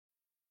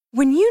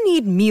When you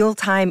need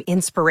mealtime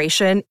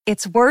inspiration,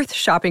 it's worth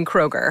shopping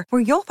Kroger,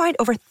 where you'll find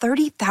over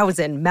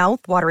 30,000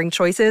 mouth-watering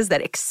choices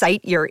that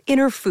excite your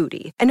inner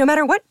foodie. And no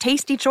matter what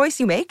tasty choice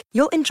you make,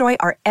 you'll enjoy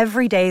our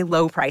everyday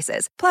low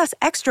prices, plus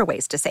extra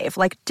ways to save,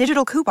 like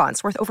digital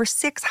coupons worth over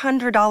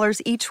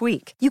 $600 each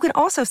week. You can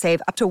also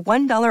save up to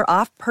 $1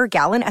 off per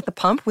gallon at the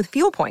pump with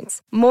fuel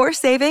points. More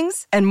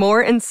savings and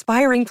more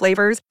inspiring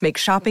flavors make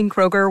shopping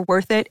Kroger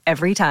worth it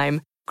every time.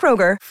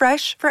 Kroger,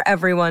 fresh for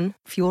everyone.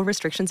 Fuel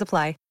restrictions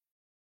apply.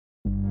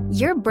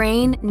 Your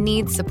brain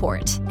needs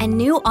support, and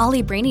new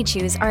Ollie Brainy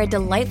Chews are a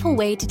delightful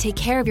way to take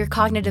care of your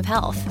cognitive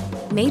health.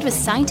 Made with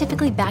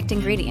scientifically backed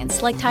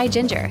ingredients like Thai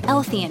ginger,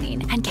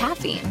 L-theanine, and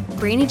caffeine,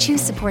 Brainy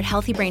Chews support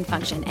healthy brain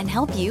function and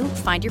help you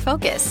find your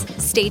focus,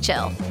 stay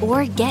chill,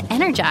 or get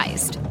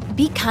energized.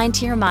 Be kind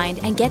to your mind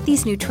and get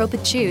these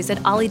nootropic chews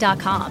at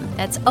ollie.com.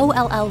 That's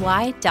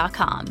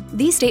OLLY.com.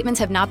 These statements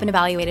have not been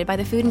evaluated by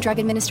the Food and Drug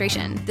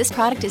Administration. This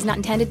product is not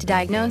intended to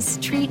diagnose,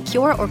 treat,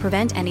 cure, or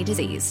prevent any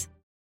disease.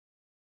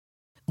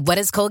 What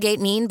does Colgate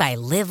mean by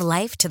live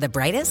life to the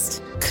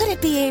brightest? Could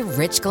it be a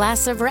rich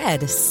glass of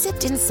red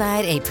sipped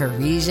inside a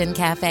Parisian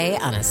cafe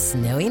on a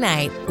snowy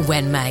night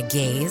when my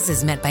gaze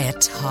is met by a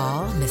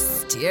tall,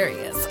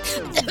 mysterious...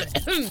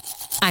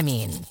 I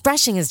mean,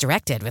 brushing is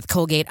directed with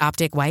Colgate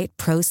Optic White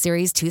Pro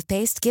Series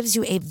toothpaste gives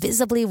you a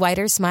visibly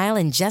whiter smile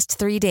in just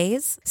 3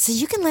 days, so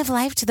you can live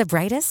life to the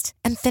brightest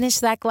and finish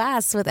that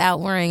glass without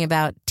worrying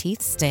about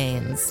teeth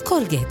stains.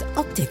 Colgate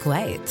Optic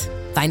White.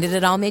 Find it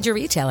at all major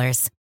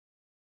retailers.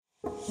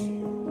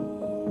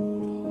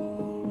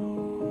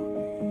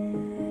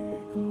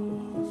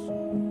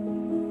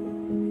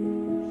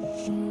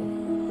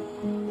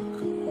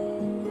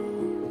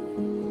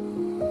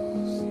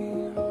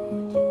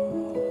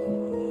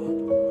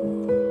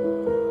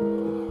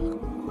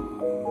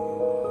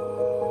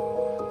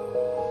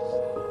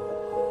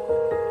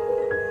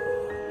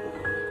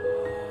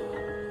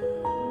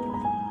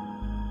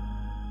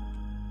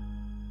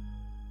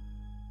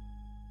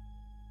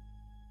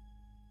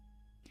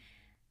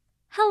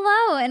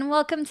 Hello, and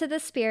welcome to the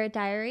Spirit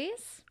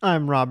Diaries.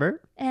 I'm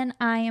Robert. And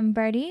I am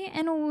Birdie,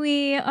 and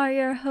we are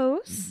your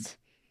hosts.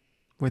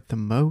 With the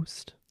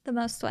most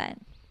what?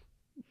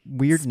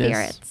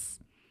 Weirdness.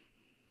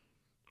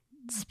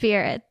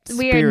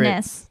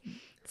 Weirdness.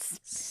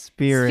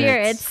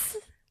 Spirits.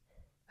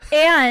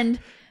 And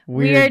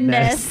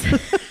weirdness.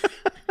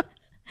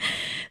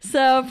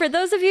 So for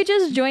those of you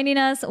just joining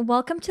us,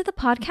 welcome to the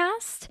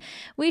podcast.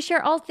 We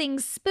share all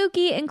things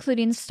spooky,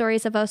 including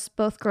stories of us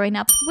both growing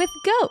up with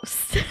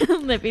ghosts,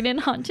 living in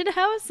haunted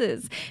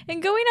houses,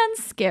 and going on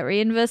scary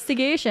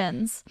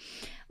investigations.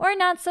 Or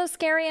not so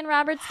scary in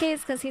Robert's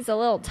case, because he's a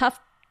little tough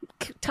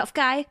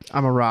guy.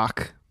 I'm a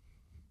rock.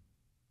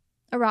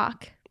 A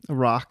rock. A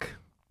rock.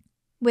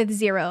 With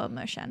zero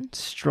emotion.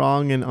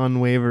 Strong and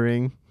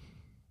unwavering.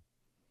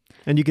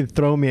 And you can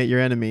throw me at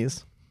your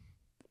enemies.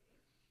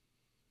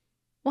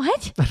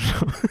 What?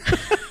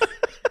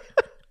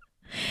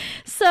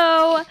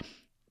 So,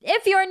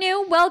 if you're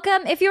new,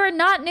 welcome. If you're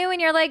not new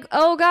and you're like,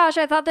 oh gosh,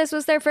 I thought this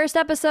was their first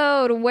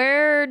episode.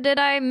 Where did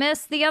I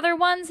miss the other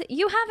ones?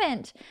 You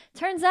haven't.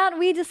 Turns out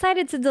we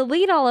decided to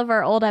delete all of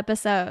our old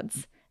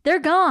episodes. They're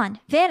gone.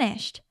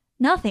 Vanished.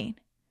 Nothing.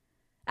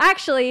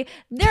 Actually,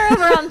 they're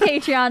over on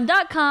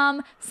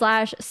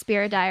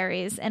patreon.com/Spirit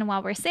Diaries. And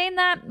while we're saying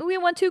that, we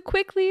want to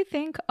quickly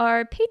thank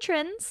our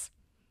patrons.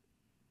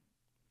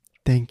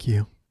 Thank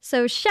you.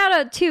 So shout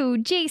out to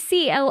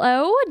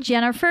JCLO,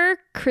 Jennifer,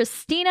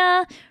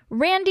 Christina,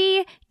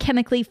 Randy,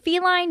 Chemically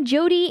Feline,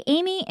 Jody,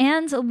 Amy,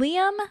 and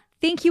Liam.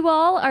 Thank you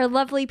all, our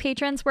lovely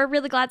patrons. We're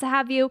really glad to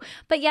have you.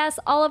 But yes,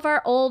 all of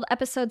our old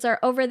episodes are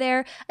over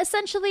there.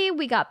 Essentially,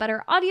 we got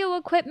better audio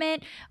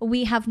equipment.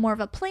 We have more of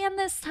a plan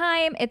this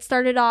time. It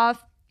started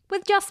off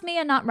with just me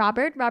and not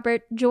Robert.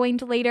 Robert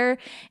joined later.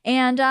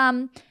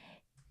 And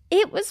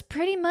it was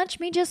pretty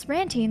much me just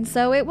ranting,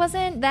 so it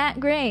wasn't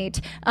that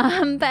great.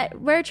 But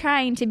we're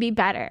trying to be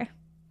better.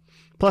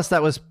 Plus,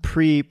 that was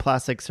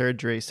pre-plastic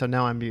surgery, so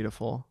now I'm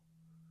beautiful.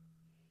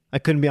 I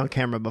couldn't be on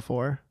camera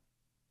before.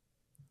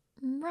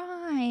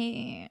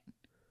 Right.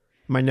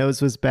 My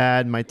nose was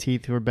bad. My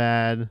teeth were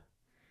bad.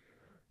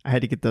 I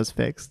had to get those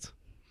fixed.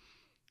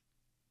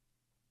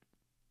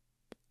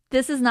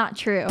 This is not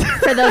true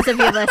for those of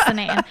you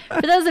listening.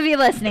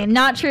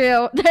 Not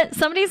true.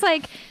 Somebody's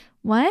like,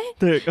 what?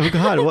 Oh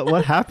God,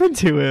 what happened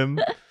to him?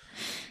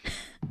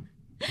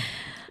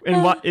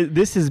 And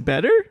this is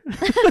better?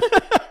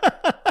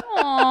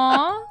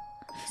 Aww.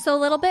 So a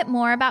little bit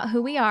more about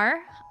who we are.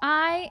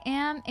 I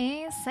am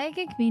a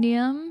psychic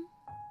medium.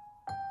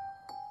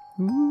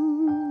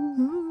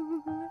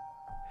 Ooh.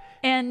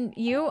 And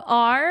you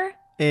are?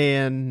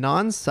 A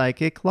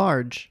non-psychic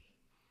large.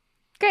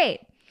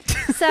 Great.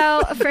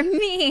 So for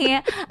me,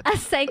 a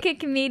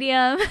psychic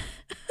medium...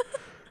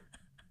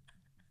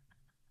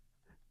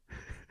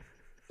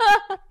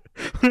 I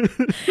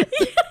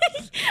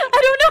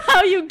don't know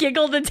how you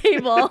giggle the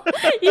table.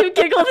 You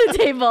giggle the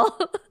table.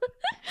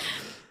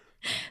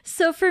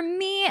 So for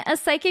me, a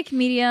psychic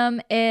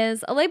medium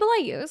is a label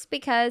I use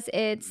because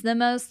it's the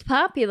most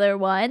popular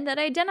one that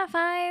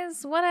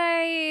identifies what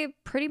I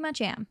pretty much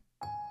am.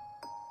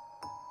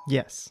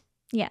 Yes.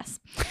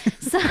 Yes.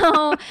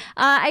 So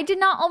I did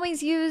not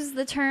always use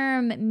the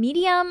term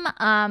medium.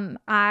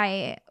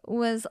 I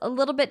was a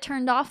little bit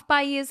turned off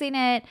by using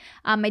it.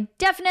 I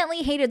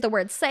definitely hated the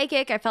word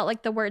psychic. I felt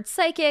like the word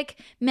psychic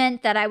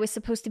meant that I was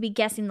supposed to be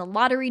guessing the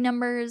lottery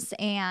numbers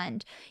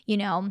and, you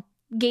know,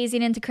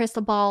 gazing into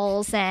crystal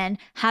balls and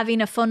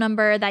having a phone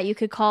number that you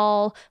could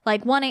call,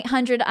 like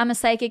 1-800 I'm a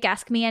psychic,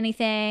 ask me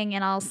anything,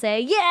 and I'll say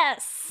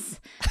yes.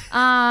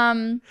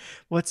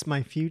 What's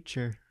my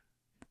future?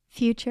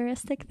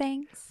 Futuristic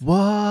things. What?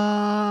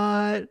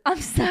 I'm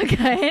so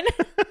good.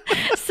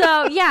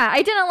 So yeah,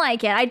 I didn't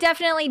like it. I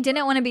definitely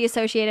didn't want to be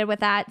associated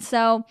with that.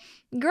 So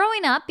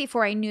growing up,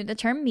 before I knew the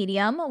term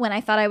medium, when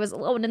I thought I was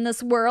alone in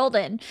this world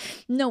and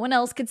no one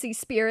else could see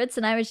spirits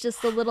and I was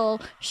just a little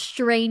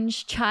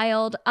strange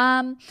child,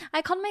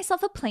 I called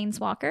myself a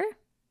planeswalker.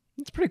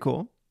 It's pretty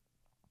cool.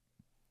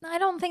 I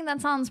don't think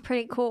that sounds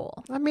pretty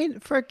cool. I mean,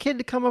 for a kid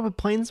to come up with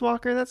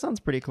planeswalker, that sounds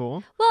pretty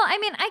cool. Well, I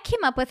mean, I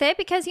came up with it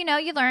because, you know,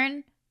 you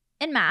learn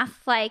in math,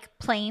 like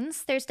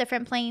planes, there's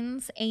different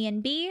planes, A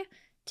and B.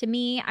 To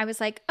me, I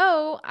was like,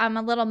 oh, I'm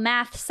a little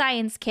math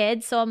science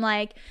kid. So I'm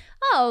like,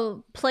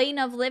 oh, plane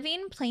of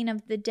living, plane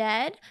of the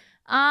dead.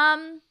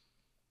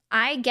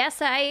 I guess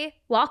I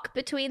walk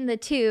between the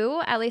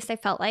two. At least I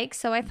felt like.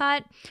 So I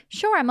thought,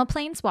 sure, I'm a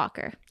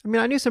planeswalker. I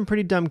mean, I knew some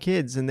pretty dumb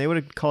kids and they would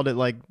have called it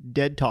like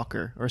dead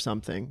talker or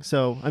something.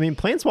 So, I mean,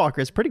 planeswalker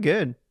is pretty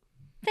good.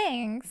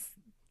 Thanks.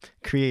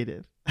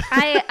 Creative.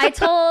 I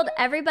told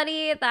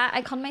everybody that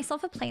I called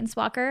myself a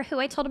planeswalker, who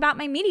I told about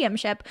my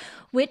mediumship,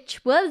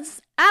 which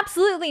was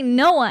absolutely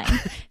no one,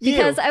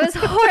 because I was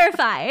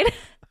horrified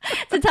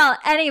to tell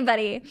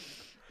anybody.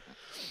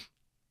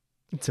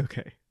 It's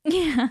okay.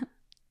 Yeah.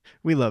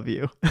 We love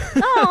you.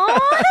 Aww.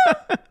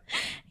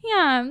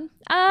 Yeah.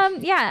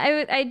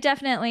 I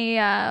definitely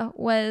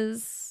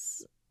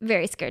was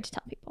very scared to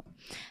tell people.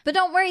 But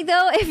don't worry,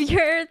 though, if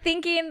you're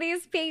thinking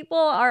these people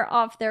are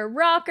off their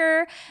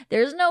rocker,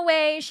 there's no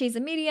way she's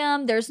a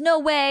medium. There's no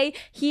way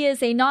he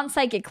is a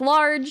non-psychic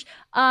large.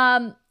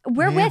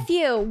 We're with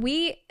you.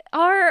 We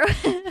are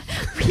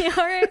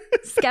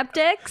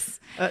skeptics.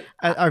 At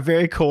our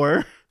very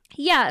core.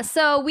 Yeah,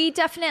 so we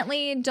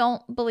definitely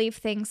don't believe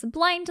things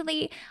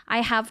blindly. I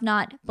have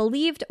not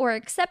believed or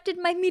accepted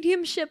my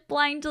mediumship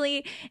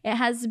blindly. It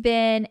has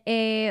been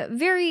a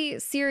very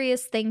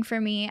serious thing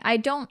for me. I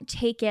don't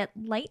take it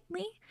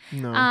lightly.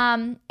 No.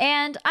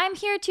 And I'm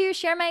here to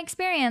share my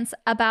experience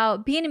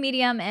about being a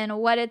medium and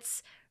what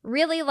it's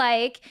really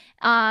like.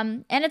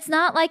 And it's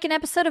not like an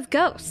episode of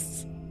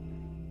Ghosts,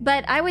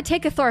 but I would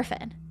take a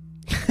Thorfinn.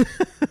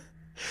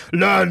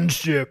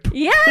 Landship.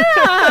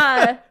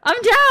 Yeah,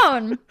 I'm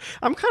down.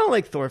 I'm kind of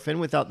like Thorfinn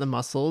without the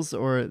muscles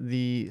or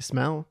the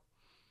smell.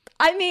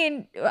 I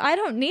mean, I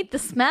don't need the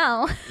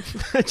smell.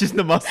 Just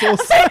the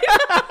muscles.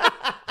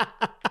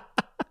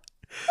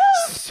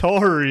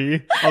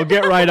 Sorry. I'll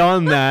get right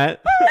on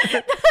that.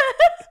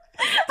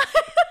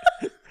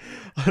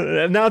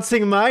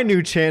 Announcing my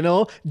new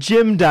channel,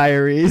 Gym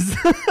Diaries.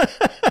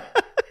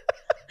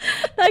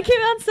 That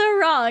came out so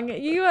wrong.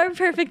 You are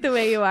perfect the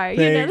way you are.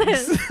 Thanks. You know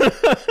this.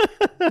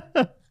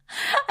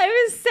 I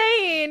was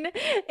saying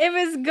it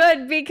was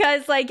good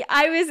because, like,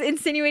 I was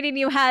insinuating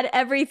you had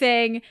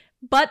everything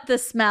but the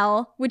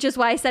smell, which is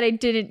why I said I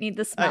didn't need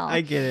the smell.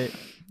 I get it.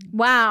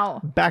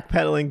 Wow.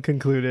 Backpedaling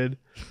concluded.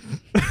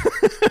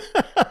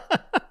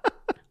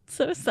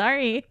 So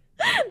sorry.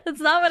 That's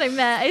not what I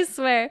meant, I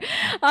swear.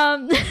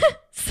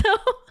 So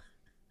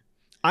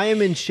I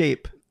am in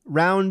shape.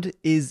 Round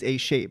is a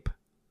shape.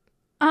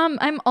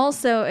 I'm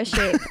also a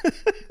shape.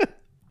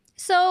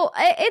 So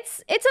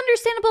it's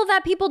understandable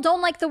that people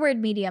don't like the word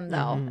medium,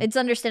 though. Mm-hmm. It's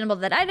understandable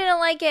that I didn't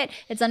like it.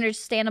 It's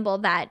understandable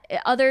that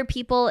other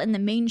people in the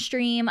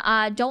mainstream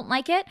don't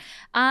like it.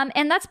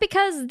 And that's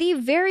because the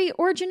very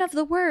origin of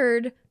the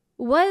word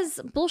was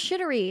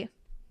bullshittery.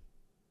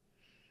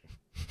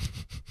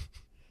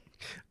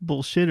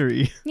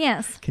 Bullshittery.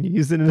 Yes. Can you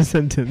use it in a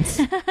sentence?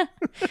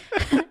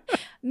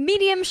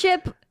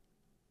 Mediumship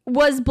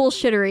was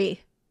bullshittery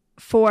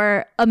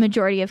for a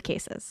majority of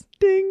cases.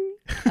 Ding.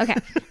 Okay.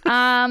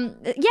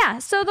 Yeah.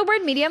 So the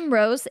word medium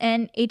rose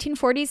in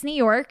 1840s New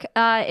York.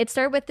 It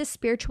started with the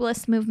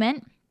spiritualist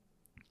movement.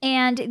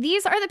 And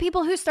these are the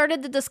people who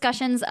started the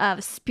discussions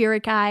of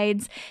spirit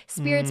guides,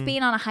 spirits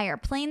being on a higher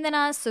plane than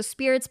us. So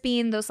spirits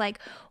being those like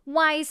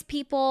wise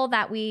people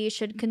that we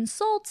should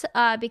consult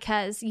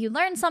because you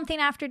learn something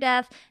after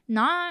death.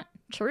 Not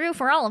true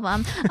for all of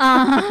them.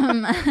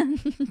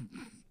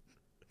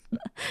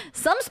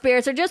 Some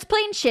spirits are just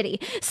plain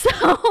shitty.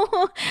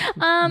 So,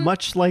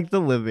 much like the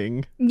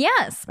living.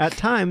 Yes. At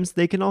times,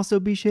 they can also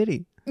be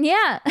shitty.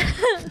 Yeah.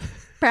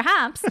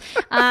 Perhaps.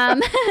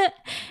 And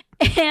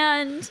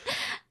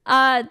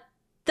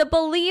the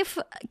belief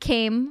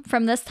came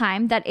from this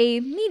time that a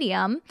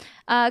medium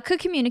could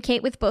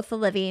communicate with both the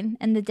living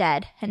and the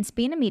dead, hence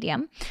being a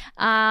medium.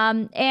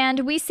 And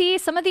we see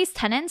some of these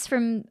tenets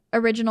from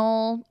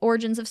original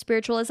origins of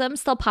spiritualism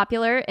still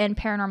popular in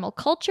paranormal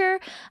culture.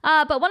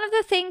 But one of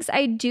the things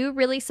I do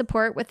really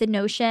support with the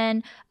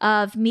notion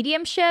of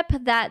mediumship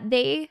that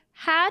they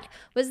had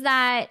was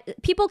that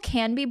people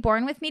can be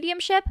born with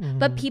mediumship,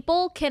 but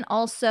people can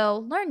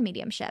also learn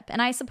mediumship.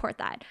 And I support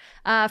that.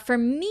 For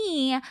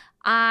me,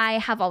 I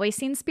have always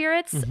seen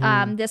spirits.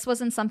 This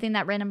wasn't something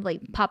that randomly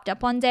popped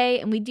up one day.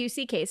 And we do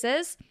see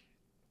cases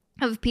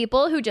of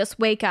people who just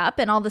wake up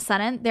and all of a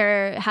sudden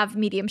they have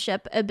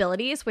mediumship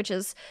abilities, which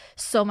is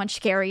so much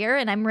scarier.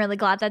 And I'm really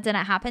glad that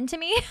didn't happen to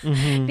me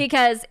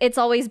because it's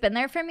always been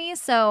there for me.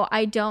 So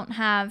I don't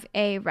have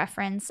a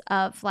reference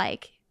of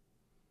like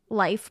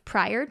life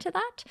prior to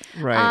that.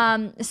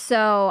 Right.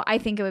 So I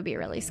think it would be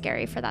really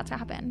scary for that to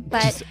happen.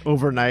 But just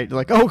overnight,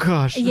 like, oh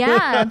gosh.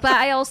 yeah, but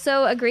I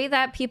also agree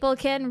that people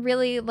can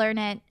really learn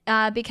it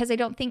because I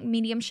don't think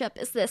mediumship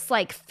is this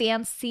like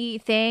fancy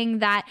thing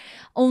that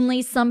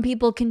only some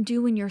people can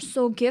do when you're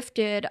so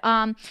gifted.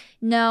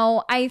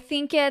 No, I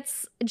think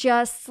it's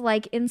just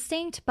like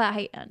instinct, but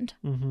heightened.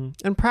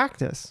 And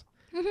practice.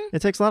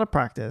 It takes a lot of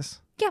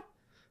practice. Yeah.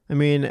 I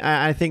mean,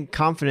 I think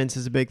confidence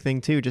is a big thing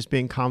too. Just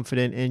being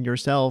confident in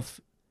yourself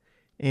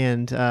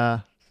and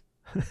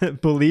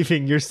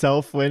believing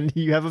yourself when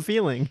you have a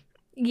feeling.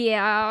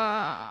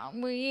 Yeah,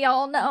 we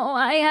all know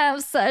I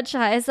have such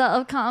high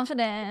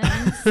self-confidence.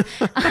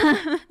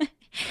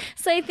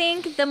 So I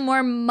think the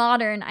more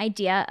modern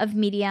idea of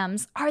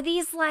mediums are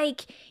these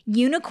like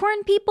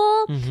unicorn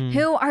people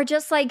who are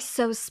just like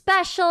so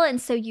special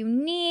and so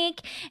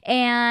unique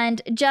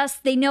and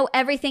just they know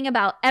everything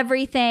about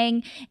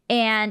everything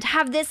and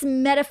have this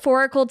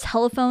metaphorical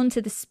telephone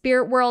to the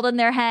spirit world in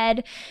their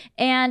head.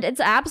 And it's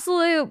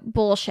absolute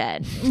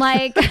bullshit.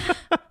 Like,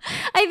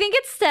 I think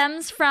it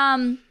stems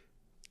from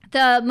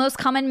the most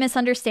common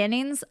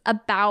misunderstandings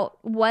about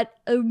what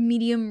a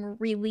medium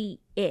really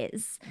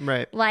is.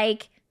 Right.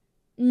 Like,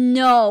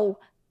 no,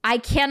 I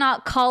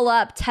cannot call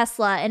up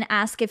Tesla and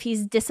ask if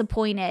he's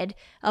disappointed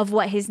of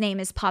what his name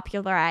is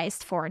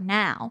popularized for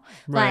now.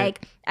 Right.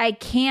 Like, I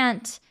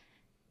can't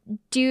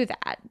do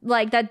that.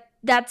 Like,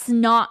 that's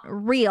not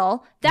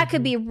real. That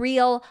could be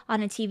real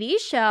on a TV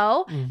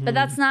show, but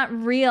that's not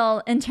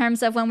real in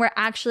terms of when we're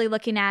actually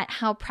looking at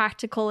how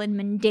practical and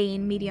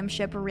mundane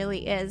mediumship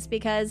really is.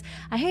 Because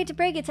I hate to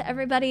break it to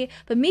everybody,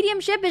 but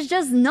mediumship is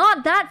just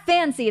not that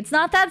fancy. It's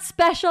not that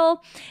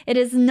special. It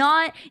is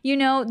not, you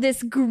know,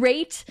 this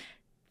great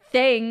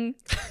thing.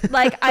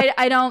 Like,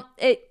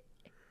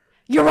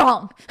 you're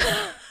wrong.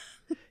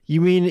 You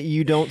mean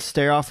you don't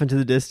stare off into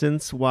the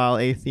distance while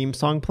a theme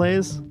song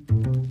plays?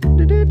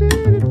 We're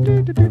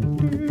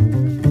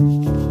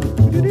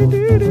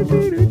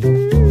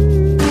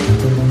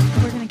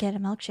gonna get a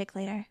milkshake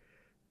later.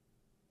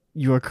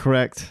 You are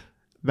correct.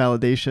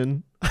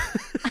 Validation.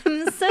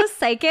 I'm so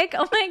psychic.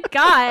 Oh my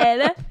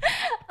God.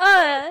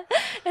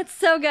 It's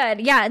so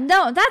good. Yeah,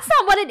 no, that's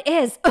not what it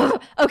is.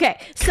 Okay,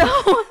 so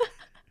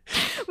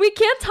we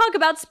can't talk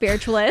about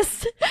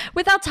spiritualists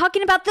without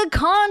talking about the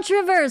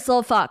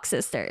controversial Fox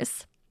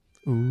sisters.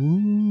 Ooh.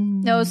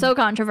 No, so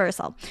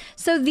controversial.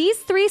 So these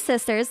three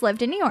sisters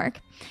lived in New York,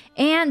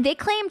 and they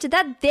claimed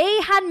that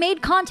they had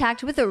made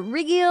contact with a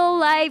real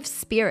life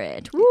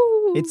spirit.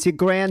 Woo. It's your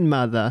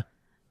grandmother.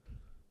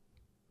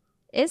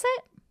 Is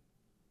it?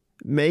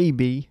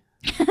 Maybe.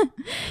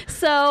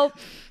 So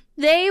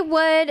they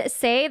would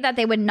say that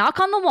they would knock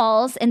on the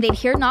walls and they'd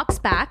hear knocks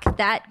back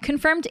that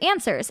confirmed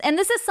answers. And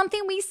this is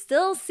something we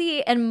still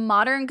see in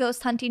modern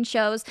ghost hunting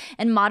shows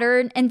and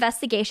modern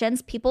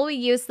investigations. People will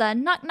use the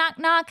knock, knock,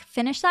 knock,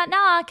 finish that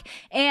knock.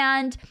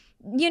 And,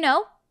 you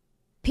know,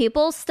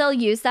 people still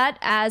use that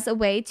as a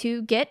way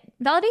to get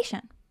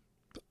validation.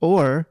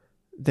 Or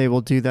they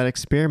will do that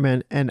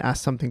experiment and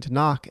ask something to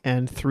knock,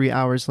 and 3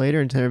 hours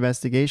later into their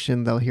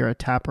investigation, they'll hear a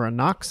tap or a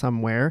knock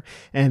somewhere,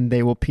 and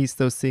they will piece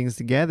those things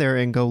together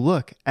and go,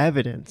 look,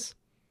 evidence.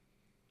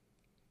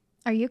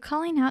 Are you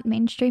calling out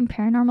mainstream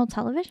paranormal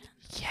television?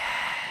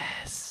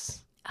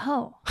 Yes.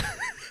 Oh.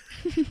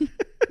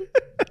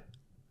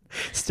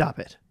 Stop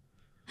it.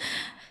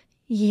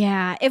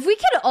 Yeah, if we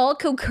could all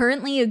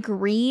concurrently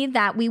agree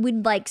that we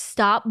would like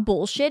stop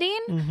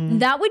bullshitting,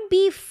 that would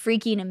be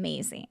freaking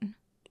amazing.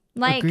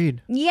 Like,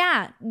 agreed.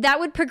 Yeah, that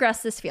would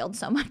progress this field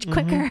so much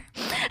quicker.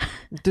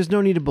 There's no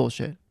need to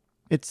bullshit.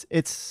 It's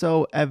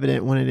so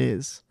evident when it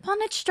is. Well,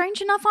 and it's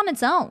strange enough on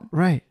its own.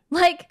 Right.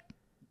 Like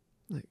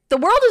the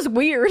world is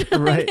weird.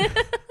 Right.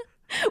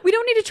 We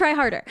don't need to try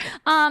harder.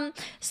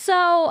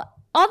 So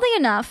oddly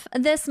enough,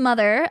 this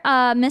mother,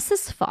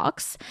 Mrs.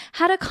 Fox,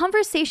 had a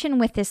conversation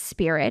with this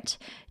spirit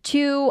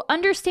to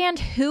understand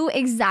who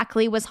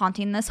exactly was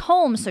haunting this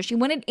home. So she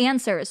wanted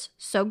answers.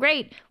 So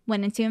great.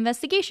 Went into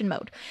investigation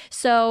mode.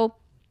 So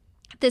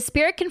the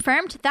spirit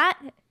confirmed that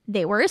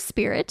they were a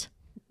spirit.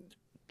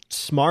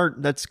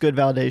 smart. That's good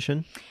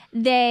validation.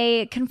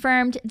 They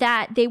confirmed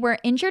that they were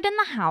injured in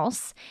the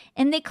house,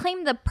 and they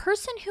claimed the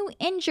person who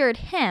injured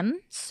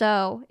him,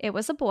 so it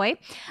was a boy,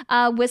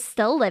 was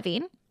still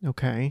living.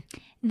 Okay.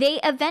 They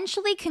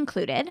eventually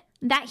concluded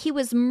that he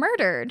was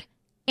murdered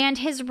and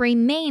his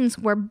remains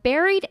were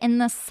buried in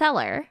the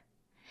cellar.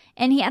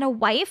 And he had a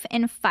wife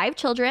and 5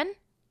 children,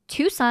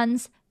 2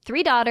 sons,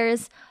 3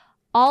 daughters,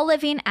 all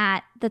living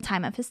at the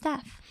time of his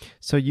death.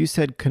 So you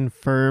said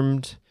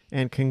confirmed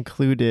and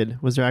concluded.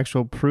 Was there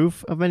actual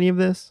proof of any of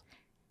this?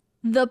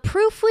 The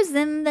proof was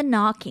in the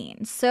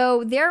knocking.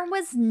 So there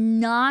was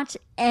not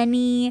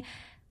any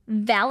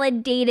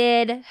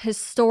validated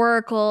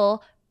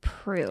historical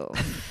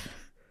proof.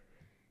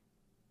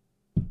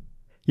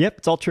 Yep,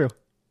 it's all true.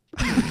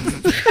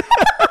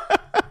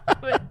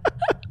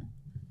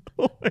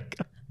 Oh my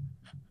God.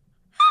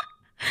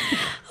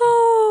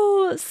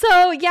 Oh,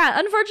 so yeah,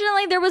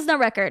 unfortunately, there was no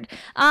record.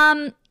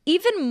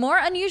 Even more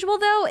unusual,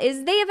 though,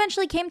 is they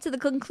eventually came to the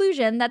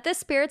conclusion that this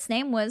spirit's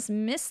name was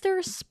Mr.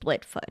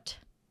 Splitfoot.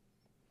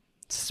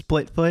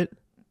 Splitfoot?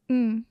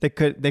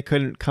 They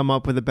couldn't come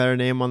up with a better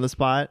name on the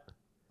spot?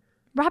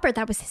 Robert,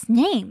 that was his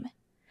name.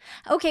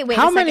 Okay, wait.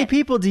 How many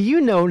people do you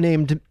know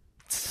named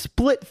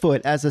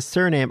Splitfoot as a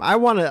surname? I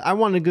want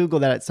to Google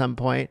that at some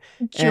point.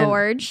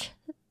 George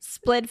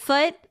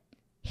Splitfoot,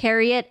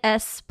 Harriet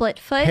S.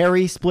 Splitfoot,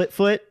 Harry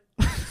Splitfoot.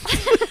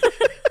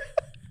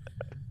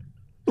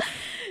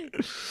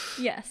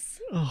 Yes.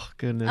 Oh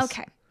goodness.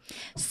 Okay.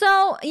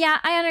 So yeah,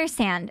 I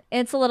understand.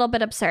 It's a little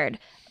bit absurd,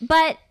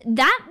 but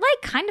that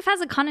like kind of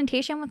has a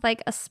connotation with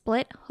like a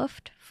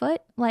split-hoofed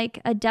foot, like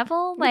a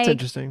devil. Like, that's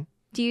interesting.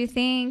 Do you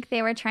think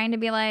they were trying to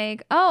be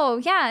like,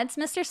 oh yeah, it's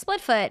Mr.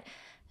 Splitfoot?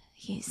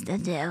 He's the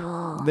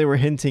devil. They were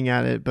hinting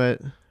at it, but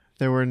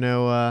there were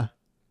no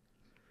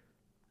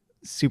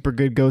super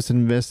good ghost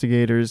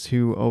investigators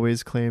who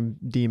always claim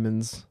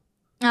demons.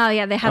 Oh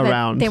yeah, they haven't.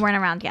 Around. They weren't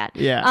around yet.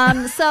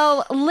 Yeah.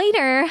 So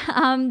later,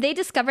 they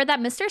discovered that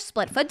Mr.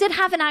 Splitfoot did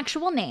have an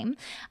actual name,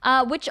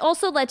 which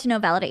also led to no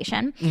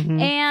validation. Mm-hmm.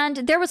 And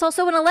there was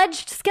also an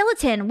alleged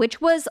skeleton,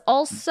 which was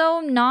also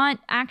not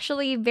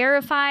actually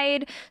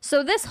verified.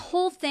 So this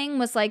whole thing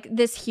was like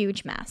this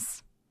huge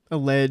mess.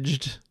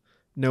 Alleged,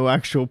 no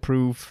actual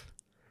proof.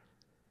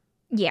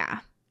 Yeah.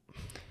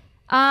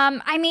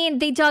 I mean,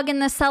 they dug in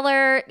the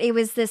cellar. It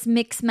was this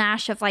mix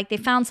mash of like, they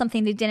found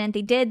something they didn't,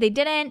 they did, they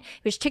didn't.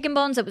 It was chicken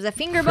bones. It was a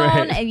finger bone.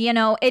 Right. And, you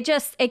know,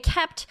 it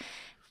kept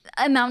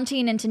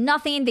amounting into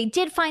nothing. They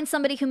did find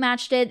somebody who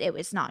matched it. It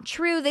was not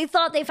true. They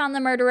thought they found the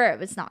murderer. It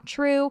was not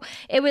true.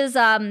 It was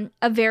a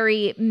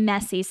very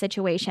messy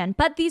situation.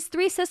 But these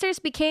 3 sisters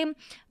became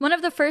one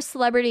of the first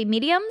celebrity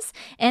mediums,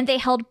 and they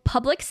held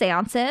public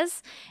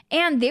seances,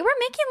 and they were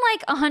making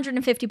like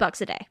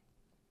 $150 a day.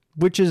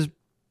 Which is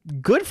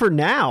good for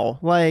now.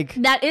 Like,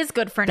 that is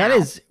good for now. that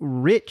is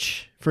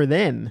rich for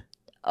then.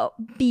 Oh,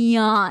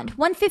 beyond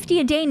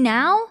 $150 a day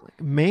now.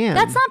 Man,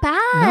 That's not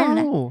bad.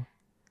 No,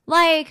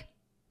 Like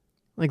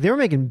they were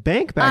making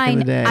bank back in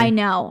the day. I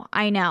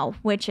know,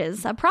 which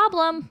is a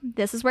problem.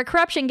 This is where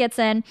corruption gets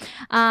in.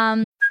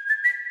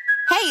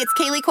 Hey, it's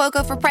Kaylee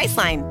Cuoco for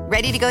Priceline.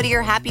 Ready to go to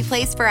your happy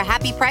place for a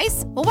happy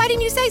price? Well, why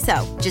didn't you say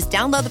so? Just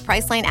download the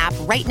Priceline app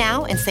right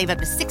now and save up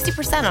to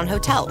 60% on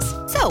hotels.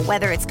 So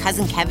whether it's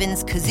Cousin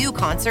Kevin's Kazoo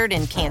Concert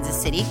in Kansas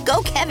City,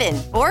 go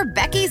Kevin, or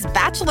Becky's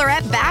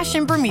Bachelorette Bash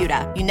in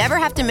Bermuda, you never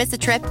have to miss a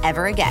trip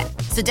ever again.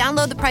 So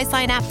download the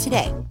Priceline app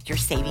today. Your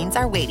savings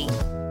are waiting.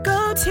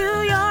 Go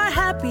to your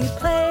happy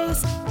place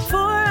for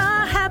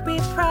a happy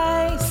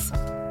price.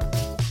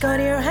 Go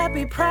to your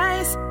happy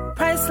price,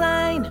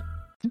 Priceline.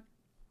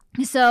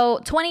 So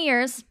 20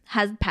 years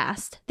has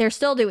passed. They're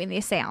still doing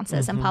these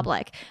seances in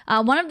public.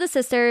 One of the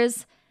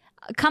sisters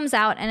comes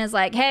out and is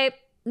like, hey,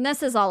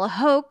 this is all a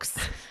hoax.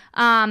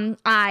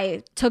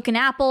 I took an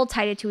apple,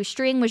 tied it to a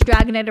string, was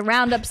dragging it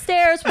around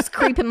upstairs, was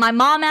creeping my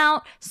mom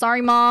out.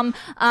 Sorry, Mom.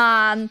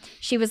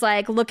 She was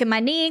like, look at my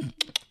knee.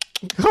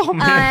 Oh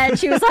man.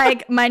 She was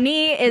like, my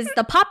knee is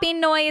the popping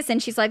noise.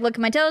 And she's like, look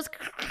at my toes.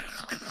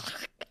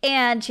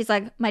 And she's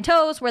like, my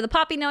toes were the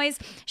poppy noise.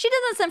 She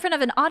did this in front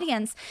of an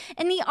audience.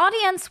 And the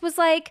audience was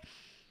like,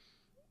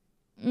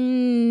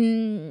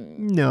 no,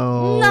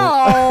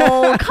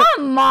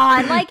 come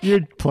on. Like,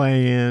 you're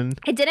playing.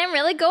 It didn't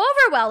really go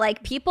over well.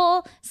 Like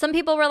some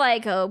people were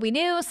like, oh, we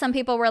knew. Some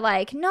people were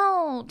like,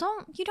 no,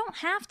 you don't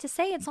have to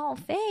say it's all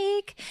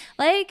fake.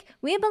 Like,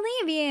 we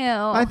believe you.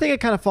 I think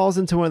it kind of falls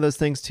into one of those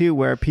things too,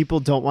 where people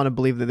don't want to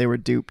believe that they were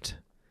duped.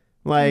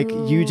 Like,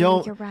 you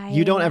don't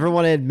ever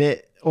want to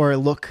admit or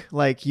look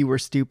like you were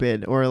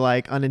stupid or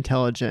like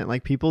unintelligent.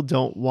 Like, people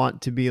don't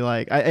want to be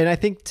like, and I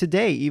think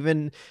today,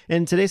 even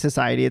in today's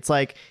society, it's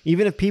like,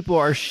 even if people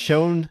are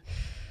shown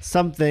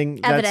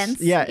something,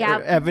 evidence,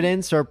 or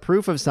evidence or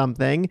proof of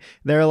something,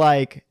 they're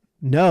like,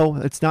 no,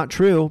 it's not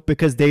true,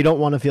 because they don't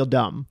want to feel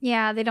dumb.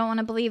 Yeah, they don't want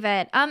to believe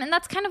it. And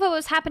that's kind of what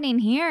was happening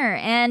here.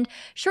 And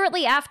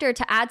shortly after,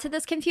 to add to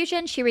this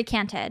confusion, she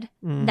recanted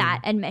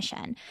that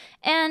admission.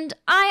 And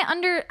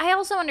I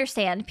also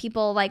understand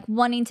people like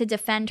wanting to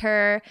defend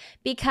her,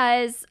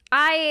 because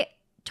I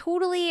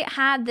totally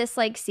had this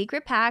like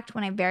secret pact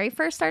when I very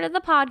first started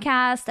the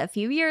podcast a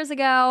few years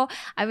ago.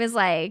 I was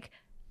like,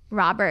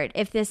 Robert,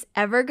 if this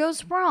ever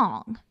goes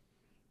wrong,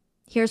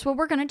 here's what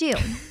we're going to do.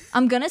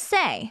 I'm going to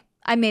say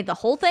I made the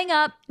whole thing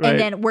up, and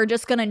then we're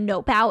just going to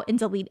nope out and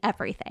delete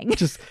everything.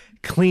 Just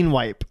clean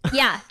wipe.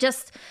 Yeah,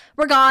 just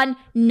we're gone.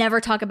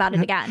 Never talk about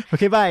it again.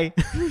 Okay, bye.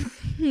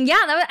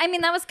 Yeah,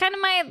 that was kind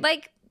of my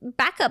like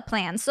backup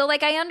plan. So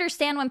like I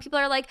understand when people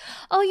are like,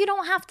 oh, you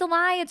don't have to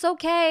lie, it's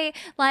okay,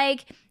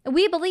 like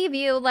we believe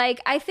you.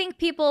 Like I think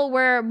people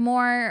were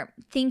more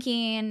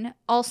thinking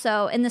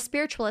also in the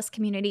spiritualist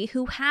community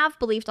who have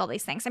believed all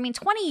these things. I mean,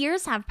 20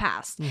 years have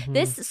passed.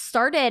 This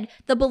started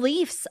the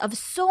beliefs of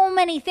so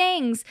many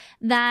things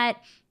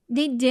that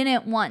they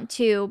didn't want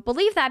to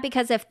believe that,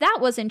 because if that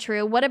wasn't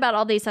true, what about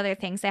all these other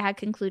things they had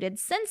concluded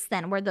since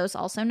then? Were those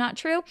also not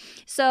true?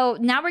 So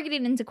now we're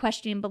getting into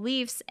questioning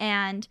beliefs,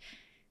 and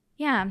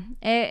yeah,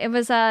 it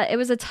was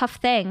a tough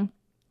thing.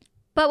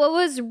 But what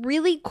was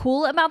really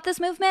cool about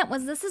this movement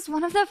was this is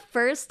one of the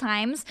first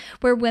times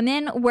where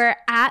women were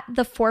at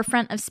the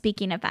forefront of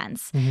speaking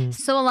events.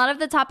 So a lot of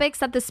the topics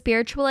that the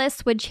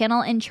spiritualists would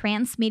channel in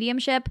trance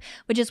mediumship,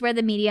 which is where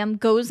the medium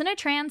goes in a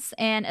trance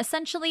and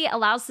essentially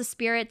allows the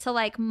spirit to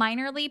like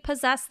minorly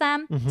possess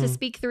them, to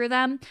speak through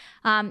them.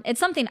 It's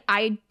something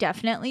I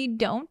definitely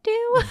don't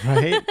do.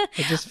 Right?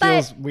 It just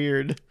feels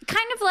weird.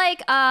 Kind of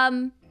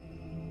like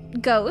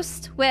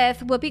Ghost with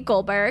Whoopi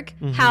Goldberg,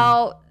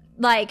 how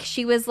like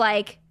she was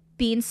like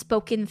being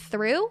spoken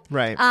through.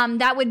 Right.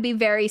 That would be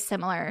very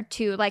similar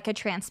to like a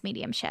trance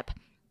mediumship.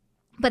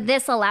 But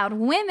this allowed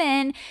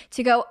women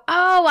to go,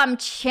 oh, I'm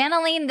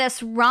channeling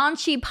this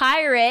raunchy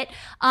pirate.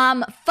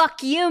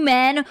 Fuck you,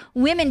 men.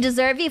 Women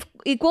deserve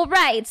equal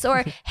rights.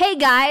 Or, hey,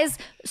 guys,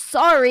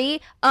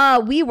 sorry,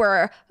 we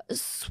were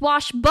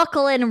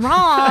swashbuckling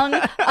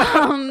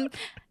wrong.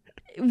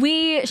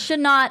 We should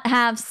not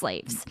have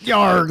slaves.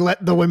 Yarg,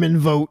 let the women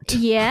vote.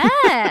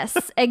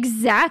 Yes,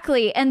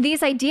 exactly. And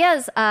these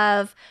ideas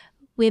of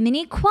women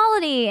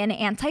equality and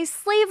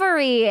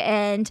anti-slavery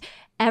and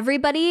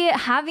everybody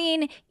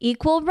having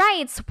equal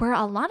rights were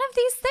a lot of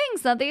these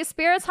things that these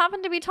spirits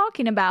happen to be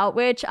talking about,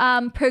 which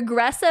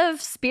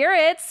progressive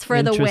spirits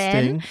for the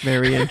win.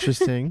 Very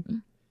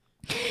interesting.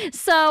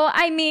 So,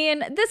 I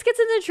mean, this gets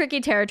into tricky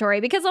territory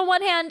because on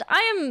one hand,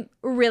 I am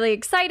really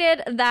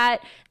excited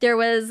that there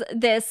was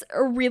this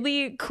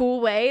really cool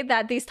way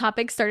that these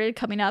topics started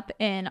coming up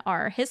in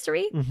our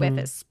history with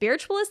a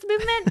spiritualist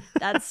movement.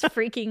 That's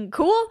freaking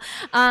cool.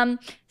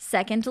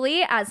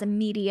 Secondly, as a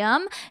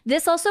medium,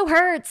 this also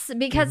hurts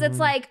because it's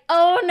like,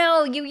 oh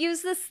no, you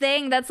use this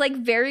thing that's like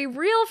very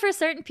real for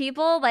certain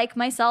people like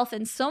myself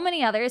and so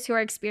many others who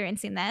are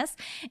experiencing this.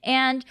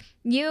 And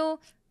you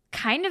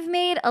kind of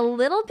made a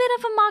little bit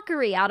of a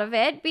mockery out of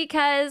it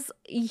because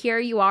here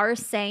you are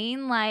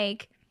saying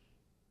like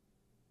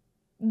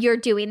you're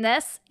doing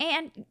this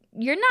and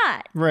you're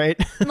not.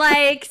 Right.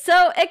 Like,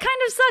 so it kind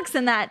of sucks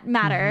in that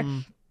matter.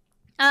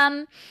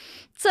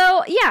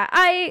 So yeah,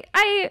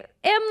 I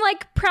am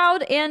like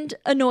proud and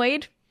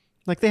annoyed.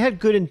 Like they had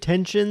good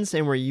intentions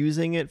and were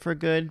using it for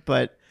good,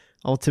 but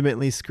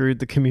ultimately screwed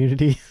the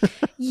community.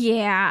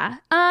 Yeah.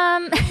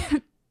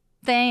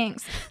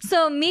 Thanks.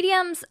 So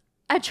mediums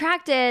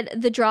attracted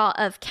the draw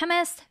of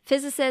chemists,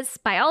 physicists,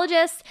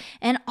 biologists,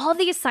 and all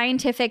these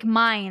scientific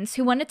minds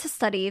who wanted to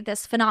study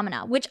this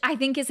phenomena, which I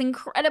think is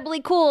incredibly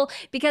cool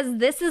because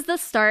this is the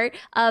start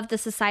of the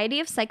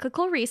Society of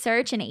Psychical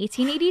Research in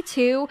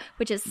 1882,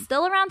 which is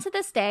still around to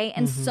this day,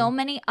 and so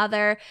many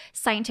other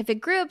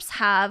scientific groups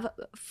have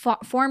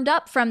formed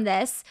up from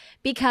this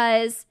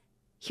because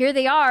here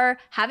they are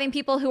having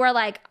people who are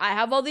like, I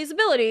have all these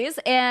abilities.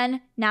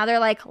 And now they're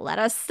like, let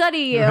us study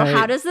you. Right.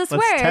 How does this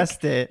work? Let's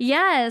test it.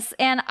 Yes.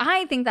 And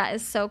I think that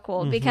is so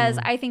cool because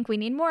I think we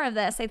need more of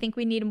this. I think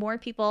we need more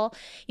people,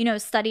 you know,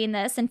 studying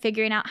this and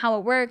figuring out how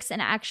it works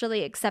and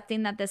actually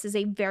accepting that this is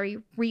a very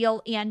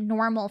real and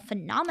normal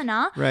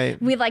phenomena.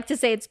 Right. We like to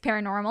say it's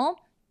paranormal.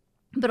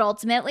 But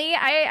ultimately,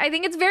 I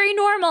think it's very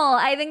normal.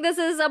 I think this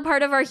is a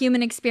part of our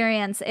human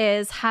experience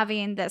is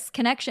having this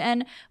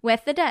connection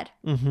with the dead.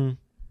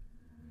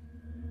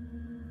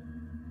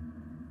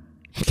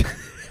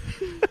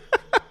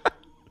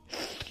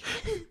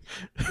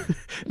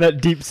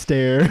 That deep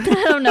stare.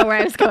 I don't know where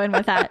I was going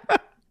with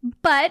that.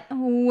 But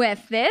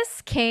with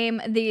this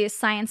came the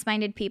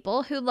science-minded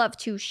people who love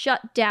to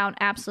shut down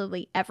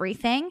absolutely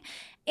everything.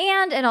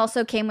 And it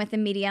also came with the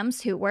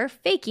mediums who were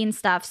faking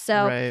stuff.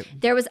 So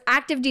there was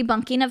active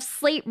debunking of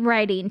slate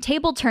writing,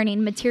 table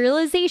turning,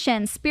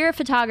 materialization, spirit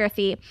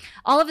photography.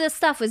 All of this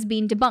stuff was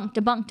being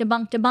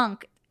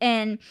debunked.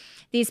 And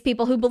these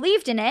people who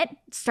believed in it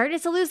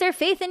started to lose their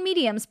faith in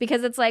mediums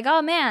because it's like,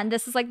 oh man,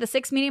 this is like the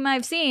sixth medium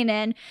I've seen.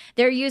 And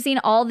they're using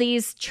all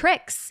these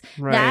tricks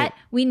that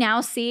we now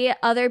see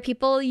other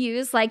people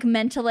use, like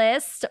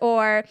mentalists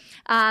or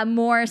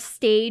more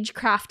stage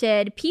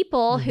crafted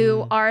people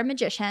who are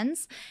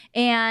magicians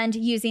and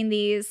using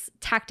these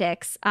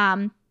tactics.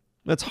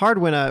 It's hard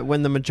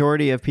when the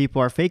majority of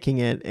people are faking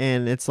it.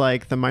 And it's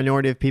like the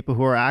minority of people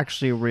who are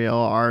actually real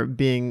are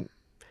being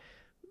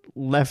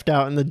left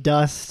out in the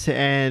dust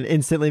and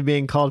instantly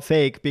being called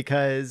fake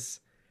because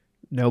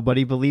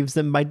nobody believes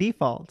them by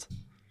default.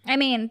 I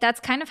mean, that's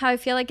kind of how I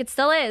feel like it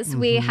still is.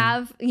 We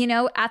have,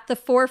 at the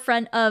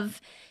forefront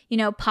of,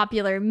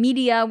 popular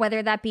media,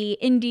 whether that be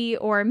indie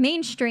or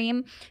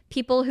mainstream,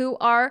 people who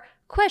are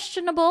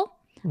questionable.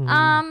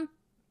 And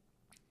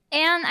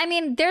I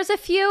mean, there's a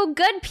few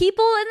good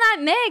people in that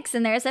mix,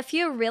 and there's a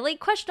few really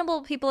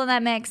questionable people in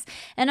that mix.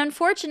 And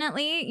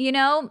unfortunately,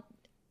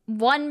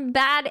 one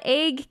bad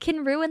egg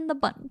can ruin the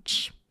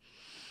bunch.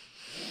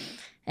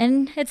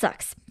 And it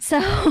sucks. So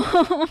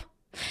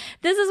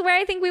this is where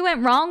I think we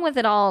went wrong with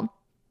it all.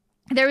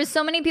 There was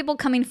so many people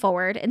coming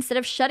forward. Instead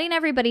of shutting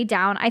everybody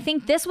down, I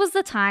think this was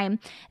the time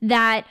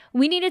that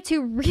we needed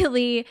to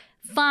really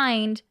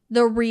find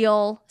the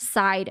real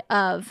side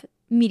of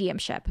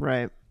mediumship.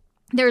 Right.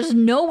 There's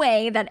no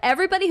way that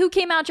everybody who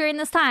came out during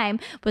this time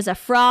was a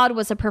fraud,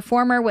 was a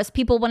performer, was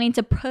people wanting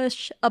to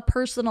push a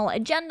personal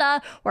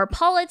agenda or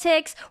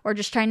politics or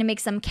just trying to make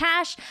some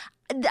cash.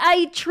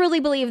 I truly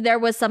believe there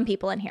was some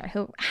people in here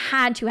who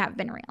had to have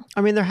been real.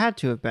 I mean, there had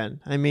to have been.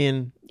 I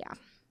mean, yeah,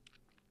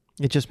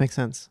 it just makes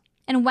sense.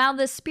 And while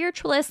the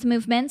spiritualist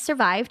movement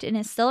survived and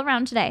is still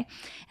around today,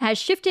 it has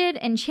shifted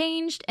and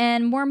changed,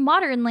 and more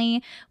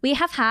modernly, we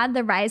have had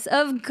the rise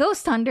of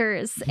ghost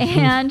hunters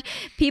and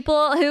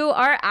people who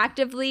are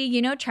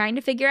actively, trying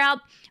to figure out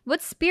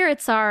what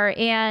spirits are,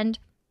 and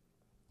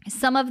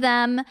some of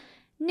them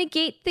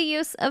negate the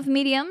use of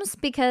mediums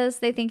because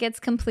they think it's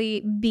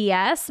complete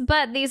BS.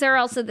 But these are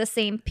also the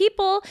same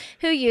people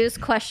who use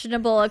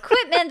questionable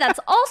equipment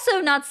that's also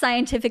not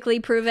scientifically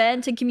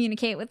proven to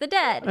communicate with the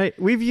dead. Right.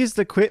 We've used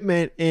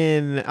equipment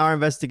in our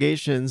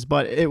investigations,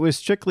 but it was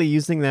strictly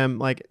using them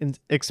like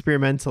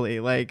experimentally.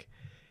 Like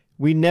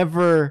we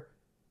never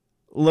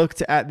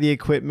looked at the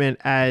equipment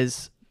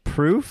as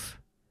proof.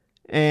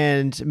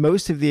 And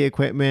most of the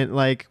equipment,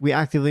 like, we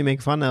actively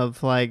make fun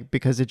of, like,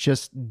 because it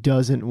just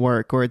doesn't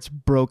work or it's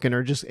broken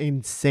or just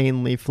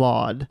insanely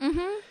flawed.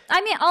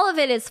 I mean, all of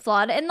it is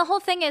flawed. And the whole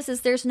thing is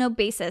there's no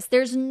basis.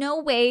 There's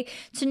no way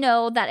to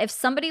know that if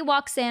somebody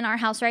walks in our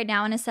house right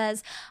now and it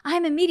says,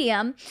 I'm a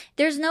medium,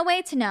 there's no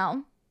way to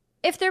know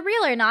if they're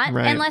real or not,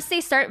 right, unless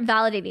they start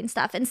validating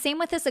stuff. And same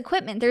with this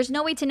equipment. There's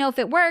no way to know if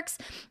it works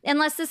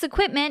unless this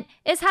equipment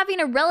is having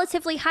a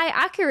relatively high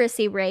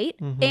accuracy rate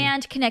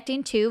and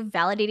connecting to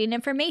validating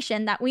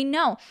information that we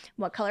know.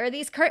 What color are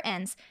these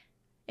curtains?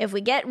 If we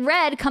get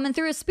red coming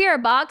through a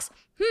spirit box,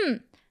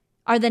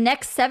 are the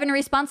next 7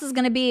 responses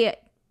going to be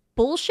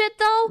bullshit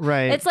though?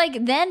 Right. It's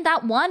like, then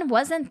that one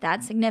wasn't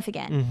that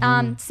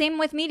significant. Same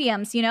with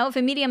mediums. If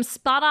a medium's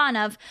spot on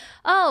of,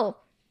 oh,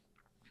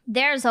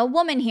 there's a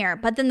woman here,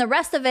 but then the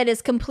rest of it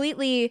is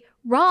completely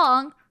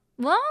wrong.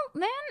 Well,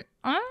 man,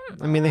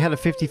 I mean, they had a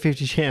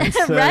 50-50 chance.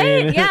 So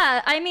right?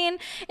 Yeah. I mean,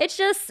 it's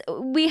just,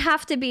 we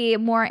have to be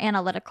more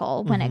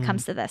analytical when it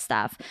comes to this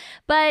stuff.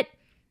 But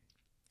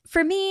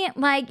for me,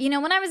 like,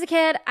 when I was a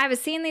kid, I was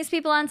seeing these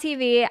people on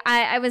TV.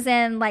 I was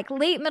in like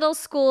late middle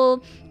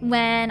school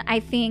when I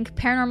think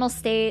Paranormal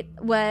State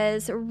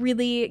was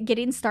really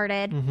getting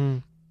started.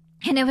 And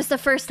it was the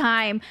first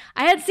time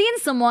I had seen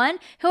someone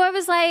who I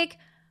was like,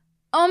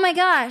 oh my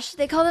gosh,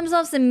 they call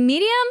themselves a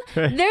medium?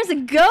 There's a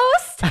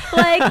ghost?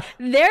 Like,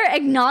 they're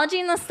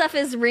acknowledging this stuff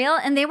is real.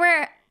 And they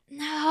were,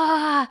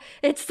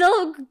 it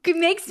still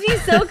makes me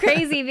so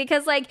crazy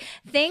because, like,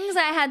 things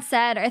I had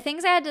said or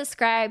things I had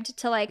described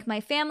to, like,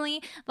 my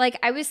family, like,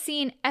 I was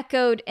seeing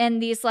echoed in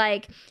these,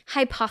 like,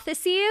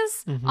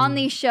 hypotheses on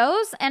these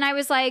shows. And I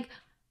was like,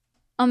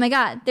 oh my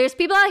God, there's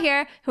people out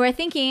here who are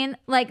thinking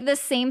like the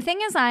same thing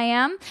as I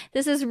am.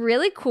 This is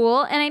really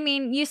cool. And I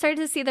mean, you started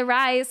to see the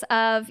rise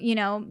of,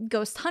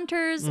 ghost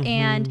hunters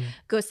and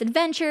ghost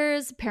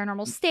adventures,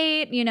 Paranormal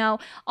State,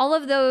 all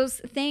of those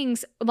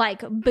things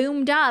like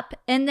boomed up.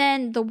 And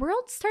then the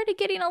world started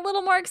getting a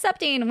little more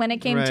accepting when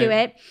it came to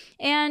it.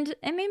 And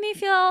it made me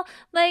feel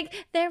like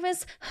there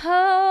was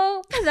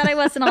hope that I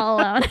wasn't all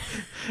alone.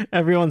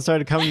 Everyone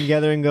started coming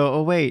together and go,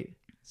 oh, wait.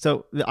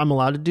 So I'm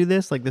allowed to do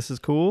this? Like, this is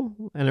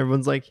cool? And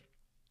everyone's like,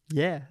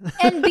 yeah.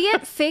 And be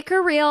it fake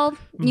or real,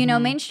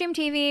 mainstream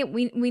TV,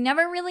 we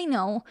never really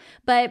know.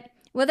 But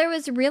whether it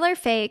was real or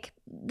fake,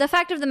 the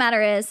fact of the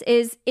matter is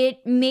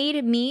it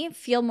made me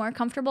feel more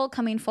comfortable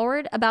coming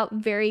forward about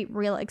very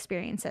real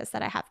experiences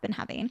that I have been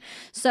having.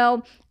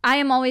 So I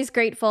am always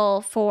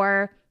grateful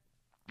for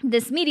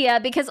this media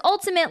because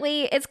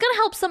ultimately it's going to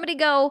help somebody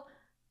go,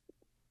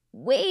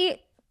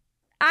 wait,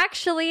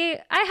 actually,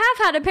 I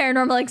have had a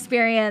paranormal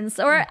experience,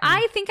 or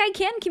I think I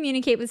can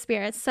communicate with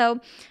spirits. So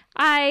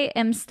I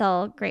am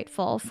still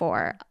grateful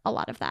for a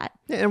lot of that.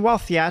 And while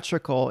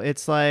theatrical,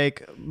 it's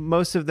like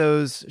most of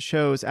those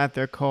shows at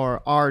their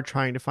core are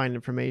trying to find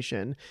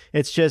information.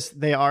 It's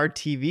just they are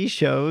TV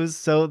shows,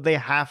 so they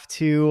have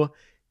to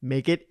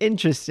make it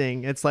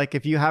interesting. It's like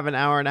if you have an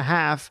hour and a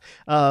half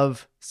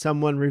of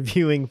someone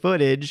reviewing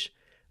footage,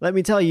 let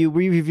me tell you,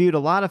 we reviewed a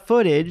lot of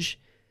footage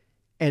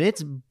and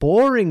it's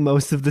boring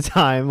most of the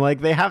time.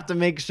 Like, they have to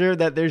make sure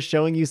that they're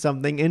showing you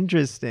something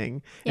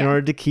interesting in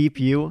order to keep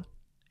you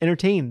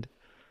entertained.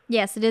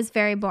 Yes, it is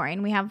very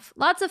boring. We have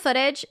lots of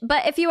footage,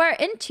 but if you are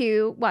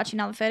into watching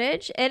all the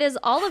footage, it is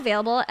all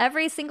available.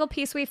 Every single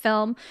piece we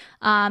film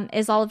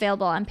is all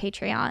available on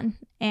Patreon.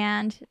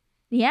 And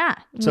yeah.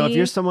 So if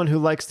you're someone who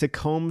likes to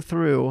comb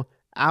through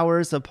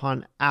hours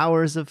upon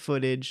hours of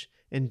footage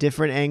in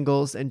different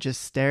angles and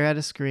just stare at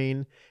a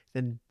screen,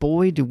 then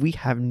boy, do we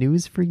have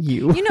news for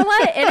you. You know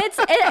what?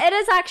 It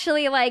is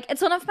actually like,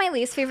 it's one of my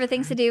least favorite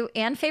things to do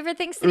and favorite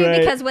things to do, Right.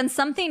 because when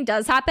something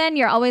does happen,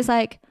 you're always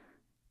like,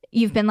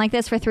 you've been like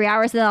this for 3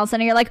 hours, and then all of a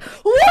sudden you're like,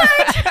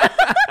 what?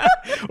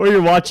 Or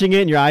you're watching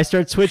it and your eyes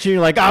start twitching.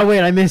 You're like, oh, wait,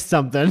 I missed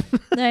something.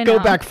 I Go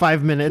know. back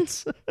 5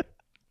 minutes.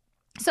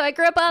 So I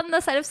grew up on the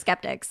side of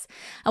skeptics.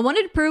 I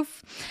wanted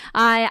proof.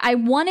 I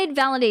wanted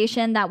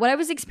validation that what I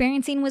was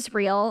experiencing was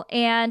real,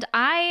 and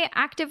I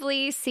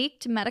actively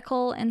sought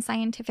medical and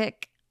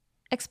scientific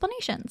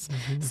explanations.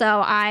 So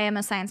I am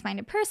a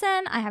science-minded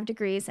person. I have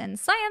degrees in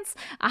science.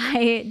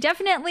 I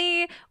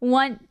definitely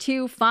want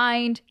to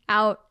find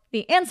out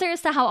the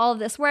answers to how all of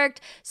this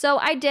worked. So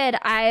I did.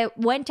 I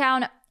went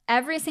down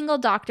every single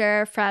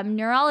doctor, from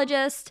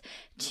neurologist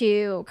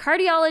to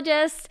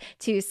cardiologist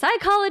to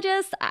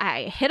psychologist.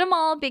 I hit them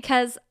all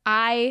because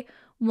I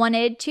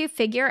wanted to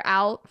figure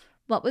out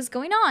what was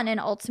going on. And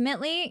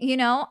ultimately, you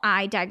know,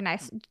 I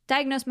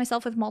diagnosed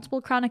myself with multiple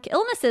chronic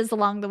illnesses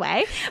along the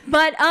way,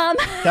 but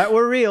That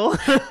were real.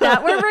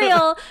 that were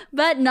real,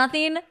 but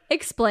nothing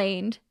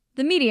explained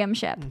the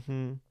mediumship.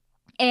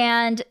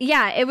 And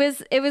yeah, it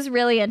was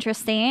really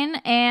interesting.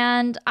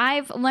 And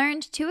I've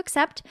learned to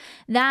accept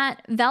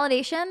that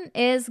validation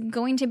is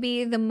going to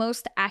be the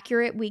most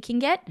accurate we can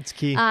get. It's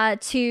key.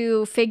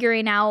 To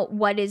figuring out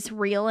what is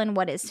real and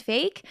what is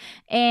fake.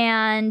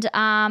 And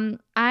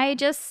I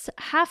just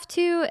have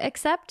to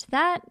accept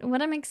that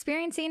what I'm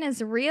experiencing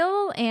is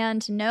real,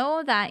 and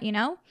know that, you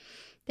know,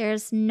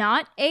 there's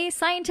not a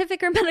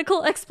scientific or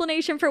medical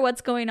explanation for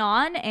what's going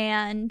on.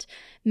 And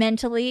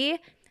mentally,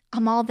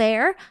 I'm all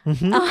there.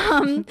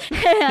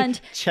 And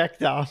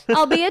Checked out.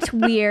 albeit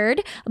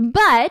weird,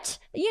 but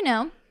you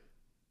know,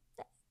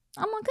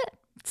 I'm all good.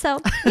 So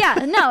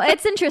yeah, no,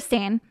 it's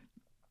interesting.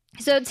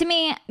 So to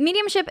me,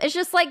 mediumship is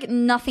just like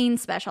nothing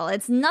special.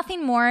 It's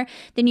nothing more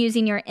than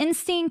using your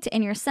instinct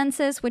and your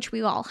senses, which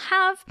we all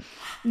have.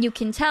 You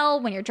can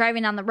tell when you're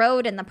driving down the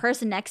road and the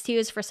person next to you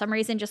is for some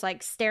reason just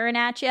like staring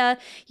at you.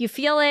 You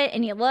feel it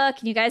and you look,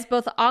 and you guys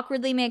both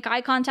awkwardly make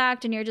eye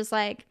contact, and you're just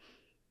like,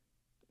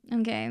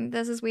 okay,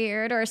 this is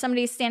weird. Or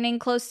somebody's standing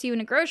close to you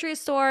in a grocery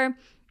store,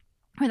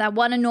 or that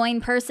one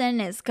annoying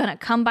person is gonna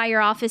come by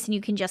your office and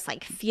you can just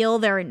like feel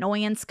their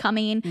annoyance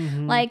coming.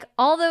 Like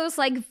all those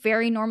like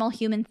very normal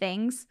human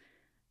things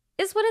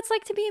is what it's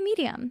like to be a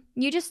medium.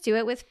 You just do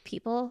it with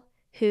people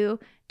who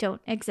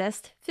don't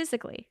exist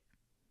physically.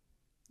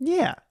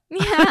 Yeah.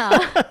 Yeah.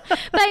 But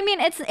I mean,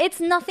 it's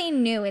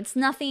nothing new. It's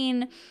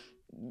nothing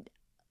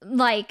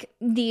like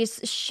these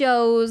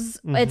shows.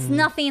 It's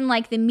nothing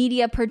like the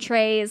media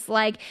portrays.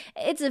 Like,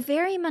 it's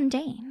very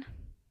mundane.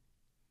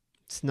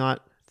 It's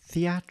not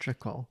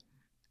theatrical.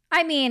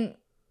 I mean,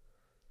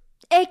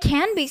 it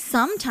can be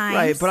sometimes.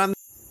 Right, but I'm...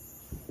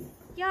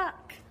 Yuck.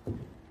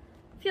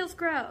 Feels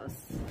gross.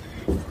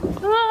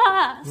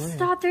 Ah,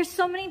 stop. There's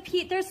so many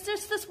people. There's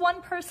just this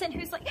one person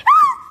who's like,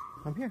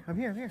 ah! I'm here.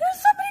 There's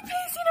somebody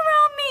pacing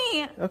around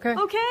me. Okay.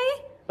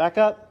 Okay? Back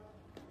up.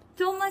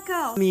 Don't let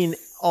go. I mean,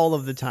 all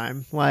of the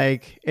time.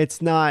 Like,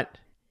 it's not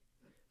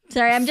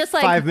Sorry, I'm just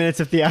like 5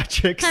 minutes of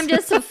theatrics. I'm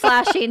just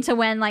flashing to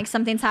when like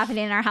something's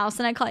happening in our house,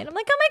 and I call you. I'm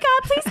like, oh my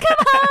god, please come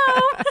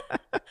home.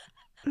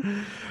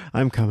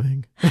 I'm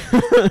coming.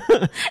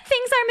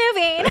 Things are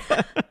moving.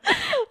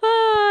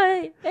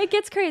 It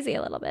gets crazy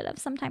a little bit of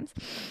sometimes,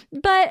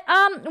 but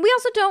we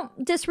also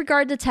don't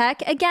disregard the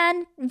tech.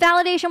 Again,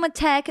 validation with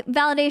tech,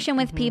 validation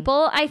with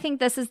people. I think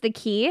this is the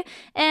key.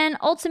 And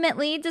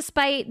ultimately,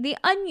 despite the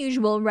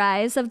unusual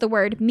rise of the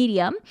word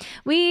medium,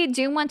 we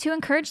do want to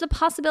encourage the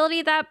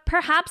possibility that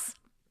perhaps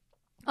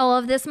all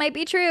of this might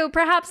be true.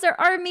 Perhaps there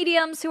are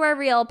mediums who are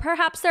real.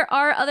 Perhaps there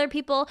are other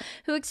people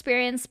who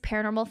experience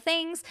paranormal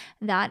things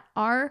that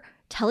are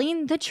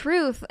telling the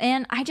truth.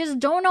 And I just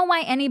don't know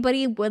why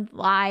anybody would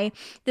lie.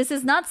 This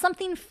is not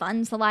something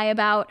fun to lie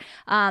about.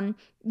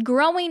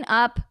 Growing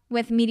up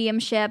with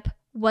mediumship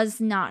was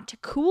not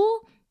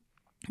cool.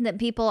 The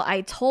people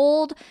I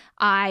told,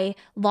 I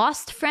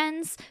lost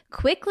friends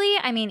quickly.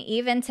 I mean,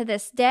 even to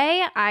this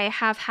day, I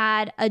have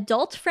had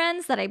adult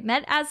friends that I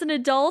met as an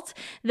adult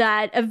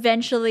that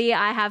eventually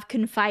I have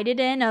confided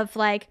in, of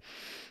like,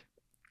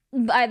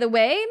 by the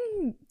way,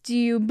 do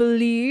you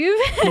believe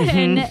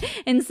in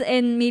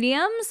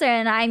mediums?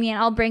 And I mean,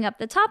 I'll bring up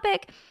the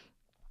topic.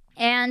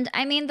 And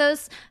I mean,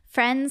 those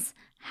friends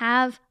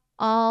have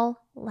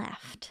all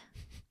left.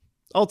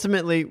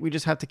 Ultimately, we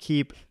just have to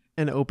keep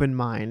an open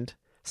mind.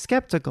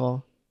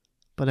 Skeptical,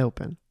 but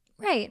open.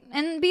 Right.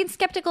 And being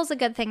skeptical is a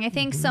good thing. I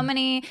think so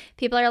many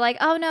people are like,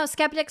 oh no,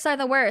 skeptics are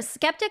the worst.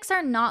 Skeptics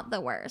are not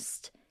the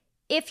worst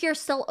if you're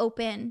still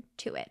open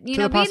to it. You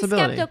know, being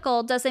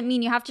skeptical doesn't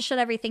mean you have to shut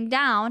everything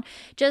down.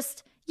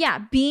 Just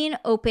being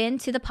open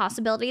to the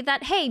possibility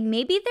that, hey,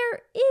 maybe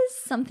there is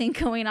something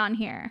going on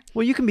here.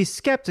 Well, you can be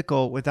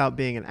skeptical without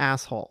being an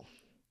asshole.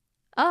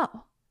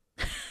 Oh.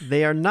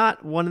 They are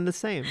not one and the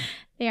same.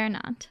 They are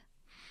not.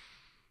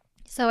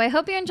 So I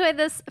hope you enjoyed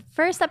this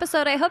first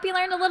episode. I hope you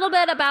learned a little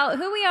bit about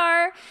who we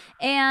are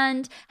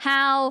and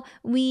how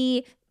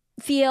we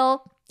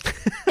feel.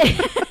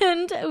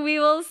 And we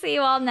will see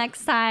you all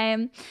next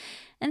time.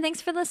 And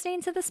thanks for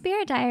listening to the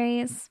Spirit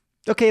Diaries.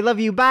 Okay, love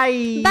you.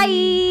 Bye.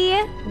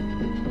 Bye.